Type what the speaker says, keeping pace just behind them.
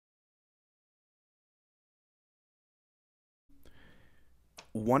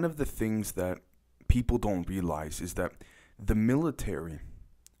one of the things that people don't realize is that the military,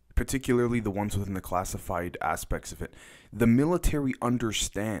 particularly the ones within the classified aspects of it, the military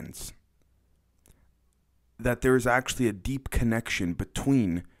understands that there is actually a deep connection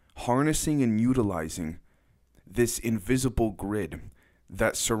between harnessing and utilizing this invisible grid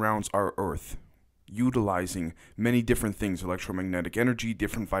that surrounds our Earth, utilizing many different things, electromagnetic energy,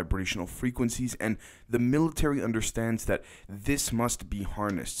 different vibrational frequencies, and the military understands that this must be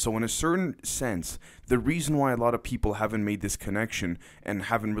harnessed. So in a certain sense, the reason why a lot of people haven't made this connection and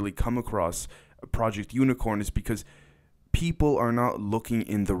haven't really come across Project Unicorn is because people are not looking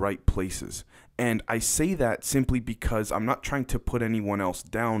in the right places. And I say that simply because I'm not trying to put anyone else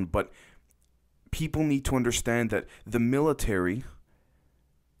down, but people need to understand that the military,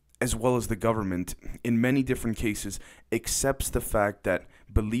 as well as the government, in many different cases, accepts the fact that,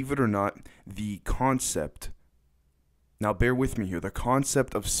 believe it or not, the concept, now bear with me here, the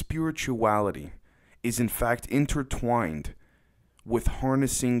concept of spirituality is in fact intertwined with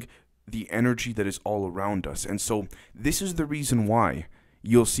harnessing the energy that is all around us. And so this is the reason why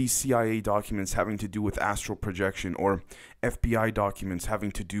you'll see CIA documents having to do with astral projection, or FBI documents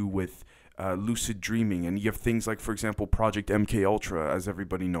having to do with lucid dreaming, and you have things like, for example, Project MK Ultra, as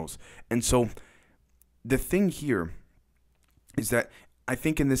everybody knows. And so the thing here is that I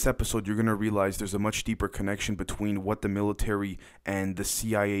think in this episode you're going to realize there's a much deeper connection between what the military and the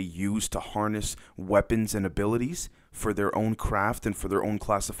CIA use to harness weapons and abilities for their own craft and for their own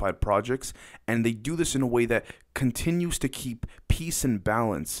classified projects, and they do this in a way that continues to keep peace and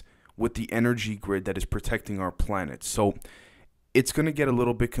balance with the energy grid that is protecting our planet. So it's going to get a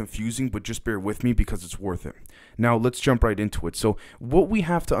little bit confusing, but just bear with me because it's worth it. Now, let's jump right into it. So what we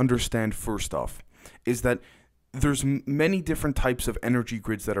have to understand first off is that there's many different types of energy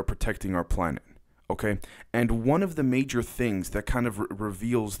grids that are protecting our planet, okay? And one of the major things that kind of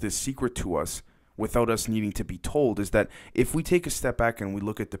reveals this secret to us without us needing to be told is that if we take a step back and we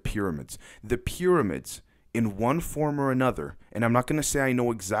look at the pyramids in one form or another, and I'm not going to say I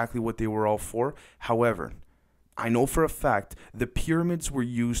know exactly what they were all for, however, I know for a fact the pyramids were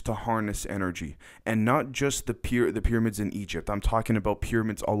used to harness energy, and not just the pyramids in Egypt. I'm talking about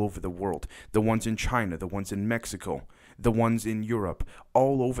pyramids all over the world. The ones in China, the ones in Mexico, the ones in Europe,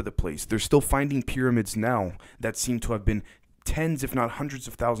 all over the place. They're still finding pyramids now that seem to have been tens, if not hundreds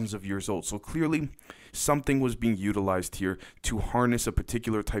of thousands of years old. So clearly something was being utilized here to harness a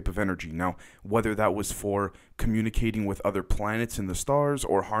particular type of energy. Now, whether that was for communicating with other planets in the stars,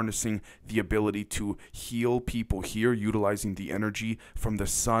 or harnessing the ability to heal people here, utilizing the energy from the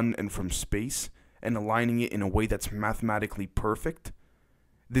sun and from space and aligning it in a way that's mathematically perfect,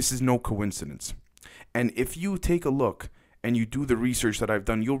 this is no coincidence. And if you take a look and you do the research that I've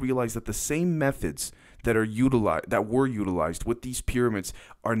done, you'll realize that the same methods that were utilized with these pyramids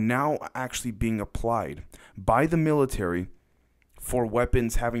are now actually being applied by the military for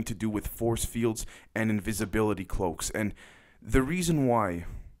weapons having to do with force fields and invisibility cloaks. And the reason why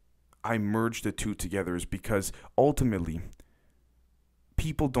I merged the two together is because ultimately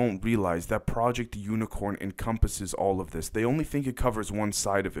people don't realize that Project Unicorn encompasses all of this. They only think it covers one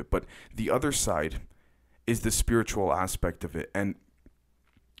side of it, but the other side is the spiritual aspect of it. And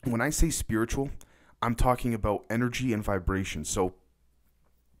when I say spiritual, I'm talking about energy and vibration. So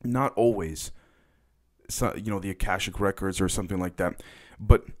not always, the Akashic records or something like that.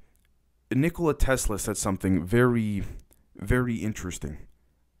 But Nikola Tesla said something very, very interesting.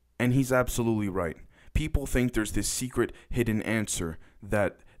 And he's absolutely right. People think there's this secret hidden answer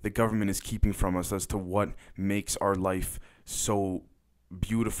that the government is keeping from us as to what makes our life so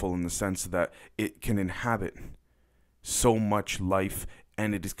beautiful, in the sense that it can inhabit so much life,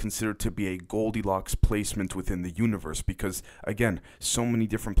 and it is considered to be a Goldilocks placement within the universe, because again, so many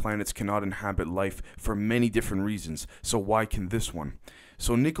different planets cannot inhabit life for many different reasons. So why can this one?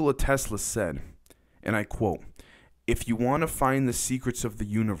 So Nikola Tesla said, and I quote, "If you want to find the secrets of the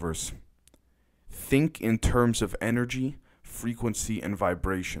universe, think in terms of energy, frequency, and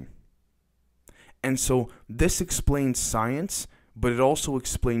vibration." And so this explains science, but it also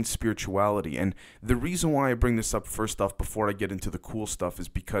explains spirituality. And the reason why I bring this up first off before I get into the cool stuff is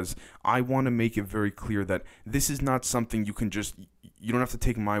because I want to make it very clear that this is not something you don't have to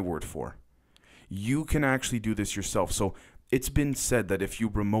take my word for. You can actually do this yourself. So it's been said that if you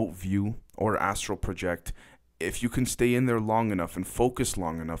remote view or astral project, if you can stay in there long enough and focus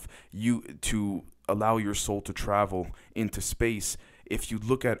long enough, to allow your soul to travel into space, if you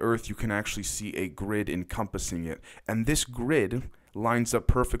look at Earth, you can actually see a grid encompassing it. And this grid lines up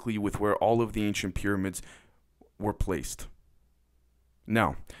perfectly with where all of the ancient pyramids were placed.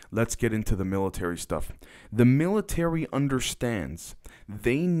 Now, let's get into the military stuff. The military understands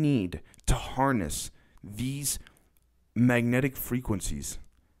they need to harness these magnetic frequencies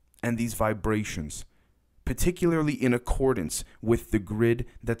and these vibrations, particularly in accordance with the grid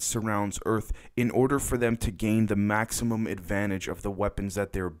that surrounds Earth, in order for them to gain the maximum advantage of the weapons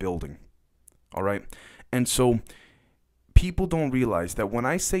that they're building. All right? And so people don't realize that when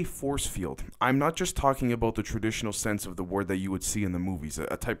I say force field, I'm not just talking about the traditional sense of the word that you would see in the movies,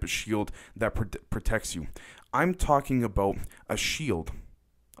 a type of shield that protects you. I'm talking about a shield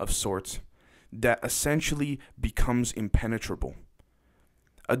of sorts that essentially becomes impenetrable.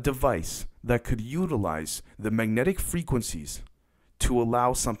 A device that could utilize the magnetic frequencies to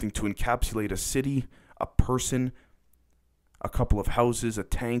allow something to encapsulate a city, a person, a couple of houses, a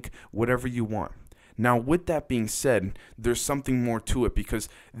tank, whatever you want. Now, with that being said, there's something more to it, because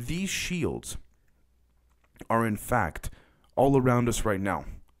these shields are in fact all around us right now.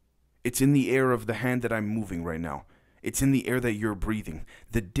 It's in the air of the hand that I'm moving right now. It's in the air that you're breathing.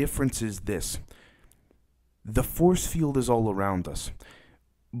 The difference is this. The force field is all around us,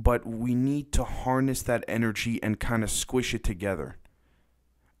 but we need to harness that energy and kind of squish it together.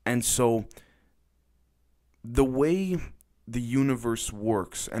 And so the way the universe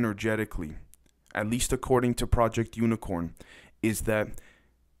works energetically, at least according to Project Unicorn, is that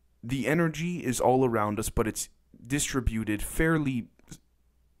the energy is all around us, but it's distributed fairly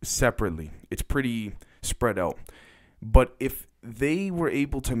separately. It's pretty spread out. But if they were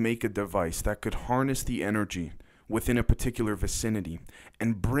able to make a device that could harness the energy within a particular vicinity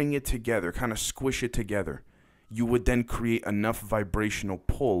and bring it together, kind of squish it together, you would then create enough vibrational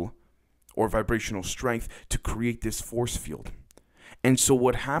pull or vibrational strength to create this force field. And so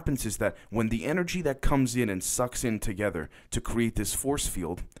what happens is that when the energy that comes in and sucks in together to create this force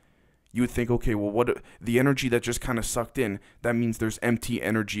field, you would think, okay, well, what the energy that just kind of sucked in, that means there's empty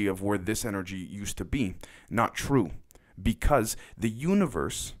energy of where this energy used to be. Not true, because the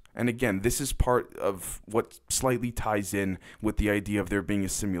universe, and again, this is part of what slightly ties in with the idea of there being a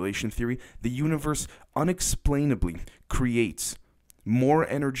simulation theory, the universe unexplainably creates more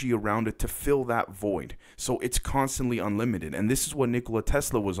energy around it to fill that void. So it's constantly unlimited. And this is what Nikola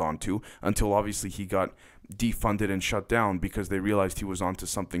Tesla was onto, until obviously he got defunded and shut down because they realized he was onto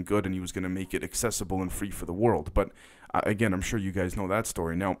something good and he was going to make it accessible and free for the world. But again, I'm sure you guys know that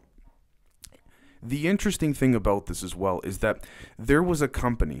story. Now, the interesting thing about this as well is that there was a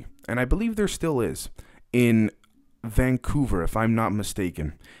company, and I believe there still is, in Vancouver, if I'm not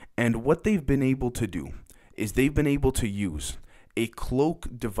mistaken. And what they've been able to do is they've been able to use a cloak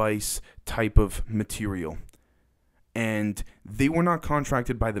device type of material. And they were not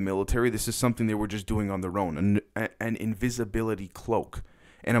contracted by the military. This is something they were just doing on their own, an invisibility cloak.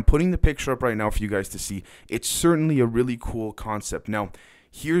 And I'm putting the picture up right now for you guys to see. It's certainly a really cool concept. Now,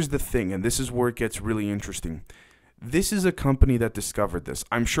 here's the thing, and this is where it gets really interesting. This is a company that discovered this.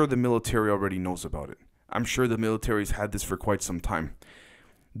 I'm sure the military already knows about it. I'm sure the military's had this for quite some time.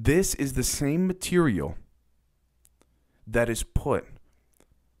 This is the same material that is put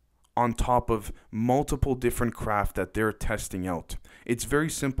on top of multiple different craft that they're testing out. It's very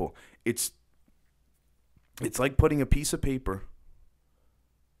simple. It's like putting a piece of paper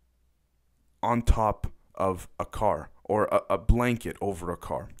on top of a car, or a blanket over a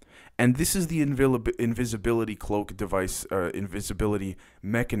car. And this is the invisibility cloak device, invisibility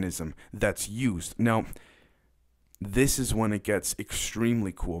mechanism that's used. Now, this is when it gets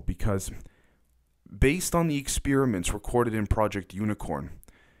extremely cool, because based on the experiments recorded in Project Unicorn,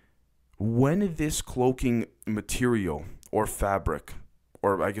 when this cloaking material or fabric,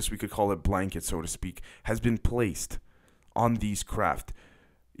 or I guess we could call it blanket, so to speak, has been placed on these craft,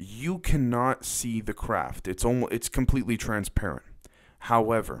 you cannot see the craft. It's completely transparent.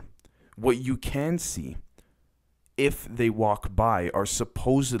 However, what you can see if they walk by are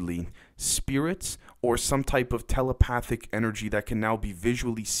supposedly spirits or some type of telepathic energy that can now be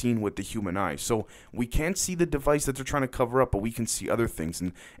visually seen with the human eye. So we can't see the device that they're trying to cover up, but we can see other things.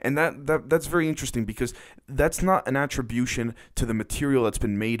 And that's very interesting, because that's not an attribution to the material that's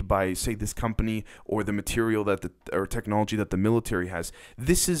been made by, say, this company, or the material or technology that the military has.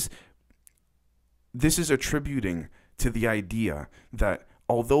 This is attributing to the idea that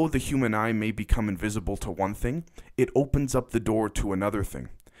although the human eye may become invisible to one thing, it opens up the door to another thing.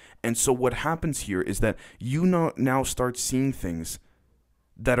 And so what happens here is that you now start seeing things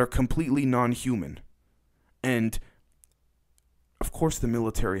that are completely non-human. And of course the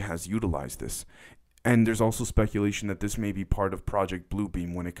military has utilized this. And there's also speculation that this may be part of Project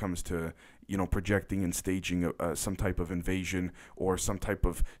Bluebeam when it comes to, projecting and staging some type of invasion or some type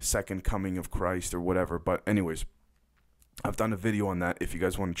of second coming of Christ or whatever. But anyways, I've done a video on that if you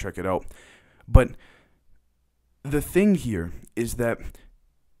guys want to check it out. But the thing here is that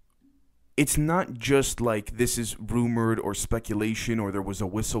it's not just like this is rumored or speculation or there was a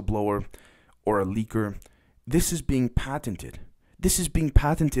whistleblower or a leaker. This is being patented. This is being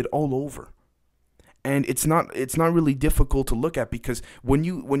patented all over. And it's not really difficult to look at, because when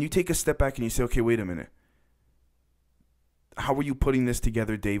you take a step back and you say, okay, wait a minute. How are you putting this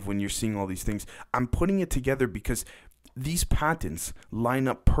together, Dave, when you're seeing all these things? I'm putting it together because these patents line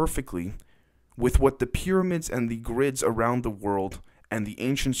up perfectly with what the pyramids and the grids around the world and the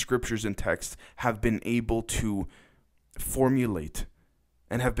ancient scriptures and texts have been able to formulate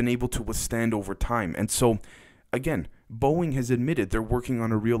and have been able to withstand over time. And so, again, Boeing has admitted they're working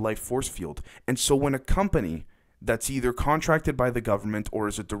on a real-life force field. And so when a company that's either contracted by the government or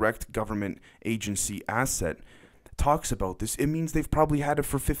is a direct government agency asset talks about this, it means they've probably had it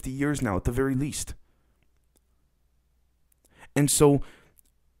for 50 years now at the very least. And so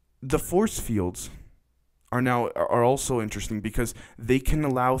the force fields are also interesting because they can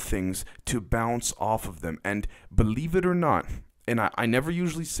allow things to bounce off of them. And believe it or not, and I never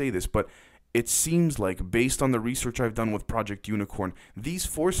usually say this, but it seems like, based on the research I've done with Project Unicorn, these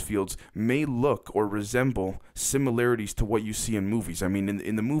force fields may look or resemble similarities to what you see in movies. I mean,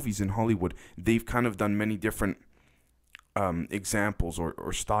 in the movies in Hollywood, they've kind of done many different examples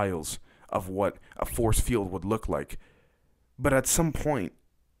or styles of what a force field would look like. But at some point,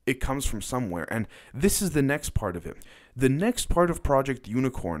 it comes from somewhere. And this is the next part of it. The next part of Project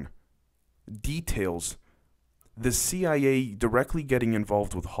Unicorn details the CIA directly getting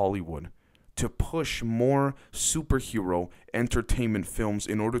involved with Hollywood to push more superhero entertainment films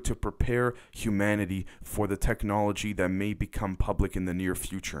in order to prepare humanity for the technology that may become public in the near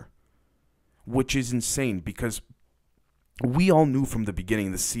future. Which is insane, because we all knew from the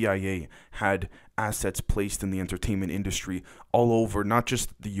beginning the CIA had assets placed in the entertainment industry all over, not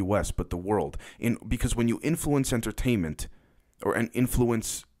just the US, but the world. Because when you influence entertainment or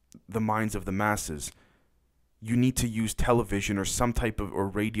influence the minds of the masses, you need to use television or some type of, or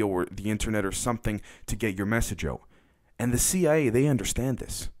radio or the internet or something to get your message out. And the CIA, they understand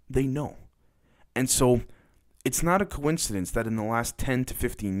this. They know. And so it's not a coincidence that in the last 10 to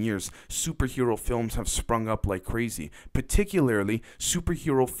 15 years, superhero films have sprung up like crazy, particularly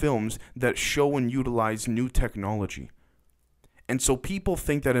superhero films that show and utilize new technology. And so people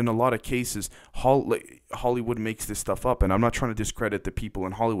think that in a lot of cases, Hollywood makes this stuff up. And I'm not trying to discredit the people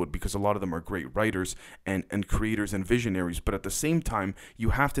in Hollywood, because a lot of them are great writers and creators and visionaries. But at the same time, you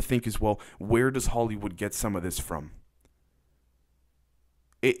have to think as well, where does Hollywood get some of this from?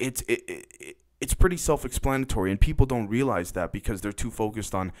 It's pretty self-explanatory, and people don't realize that because they're too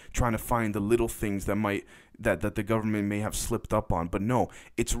focused on trying to find the little things that the government may have slipped up on. But no,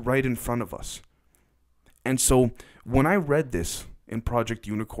 it's right in front of us. And so when I read this in Project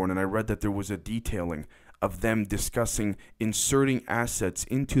Unicorn, and I read that there was a detailing of them discussing inserting assets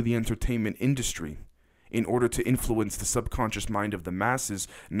into the entertainment industry in order to influence the subconscious mind of the masses,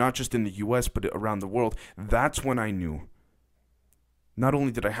 not just in the US, but around the world, that's when I knew. Not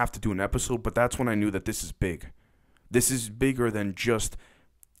only did I have to do an episode, but that's when I knew that this is big. This is bigger than just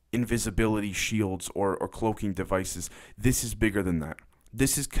invisibility shields or cloaking devices. This is bigger than that.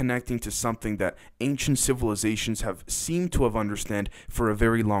 This is connecting to something that ancient civilizations have seemed to have understand for a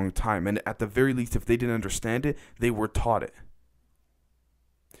very long time. And at the very least, if they didn't understand it, they were taught it.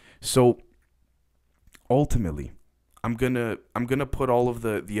 So ultimately, I'm gonna put all of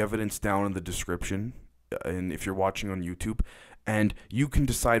the evidence down in the description, and if you're watching on YouTube, and you can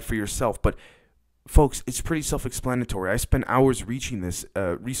decide for yourself. But folks, it's pretty self-explanatory. I spent hours researching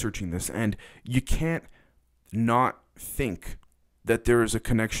this, and you can't not think that there is a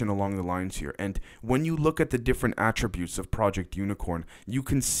connection along the lines here. And when you look at the different attributes of Project Unicorn, you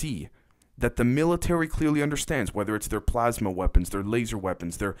can see that the military clearly understands, whether it's their plasma weapons, their laser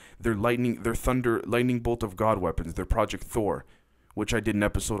weapons, their lightning bolt of God weapons, their Project Thor, which I did an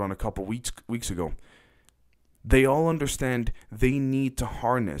episode on a couple weeks ago. They all understand they need to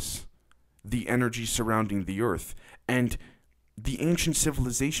harness the energy surrounding the earth. And the ancient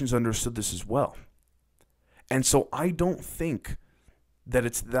civilizations understood this as well. And so I don't think that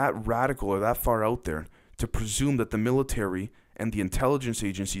it's that radical or that far out there to presume that the military and the intelligence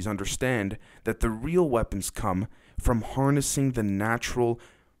agencies understand that the real weapons come from harnessing the natural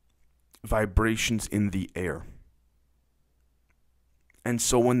vibrations in the air. And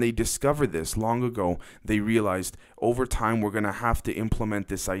so when they discovered this long ago, they realized over time we're going to have to implement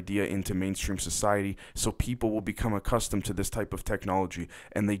this idea into mainstream society so people will become accustomed to this type of technology,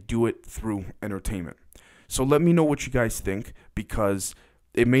 and they do it through entertainment. So let me know what you guys think, because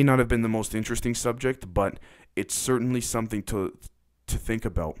it may not have been the most interesting subject, but it's certainly something to think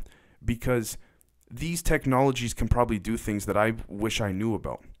about, because these technologies can probably do things that I wish I knew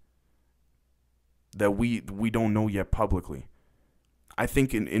about, that we don't know yet publicly. I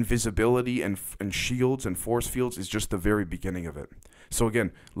think invisibility and shields and force fields is just the very beginning of it. So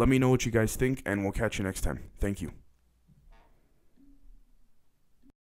again, let me know what you guys think, and we'll catch you next time. Thank you.